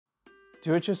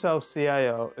Do-It-Yourself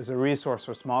CIO is a resource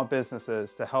for small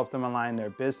businesses to help them align their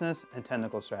business and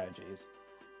technical strategies.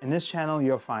 In this channel,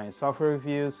 you'll find software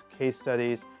reviews, case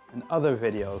studies, and other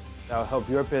videos that will help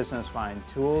your business find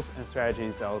tools and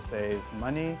strategies that will save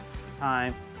money,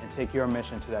 time, and take your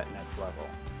mission to that next level.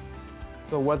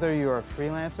 So whether you're a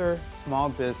freelancer, small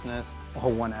business,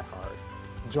 or one at heart,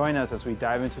 join us as we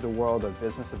dive into the world of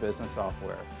business-to-business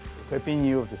software, equipping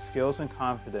you with the skills and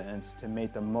confidence to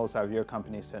make the most out of your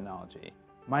company's technology.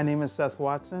 My name is Seth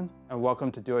Watson, and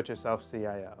welcome to Do-It-Yourself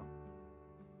CIO.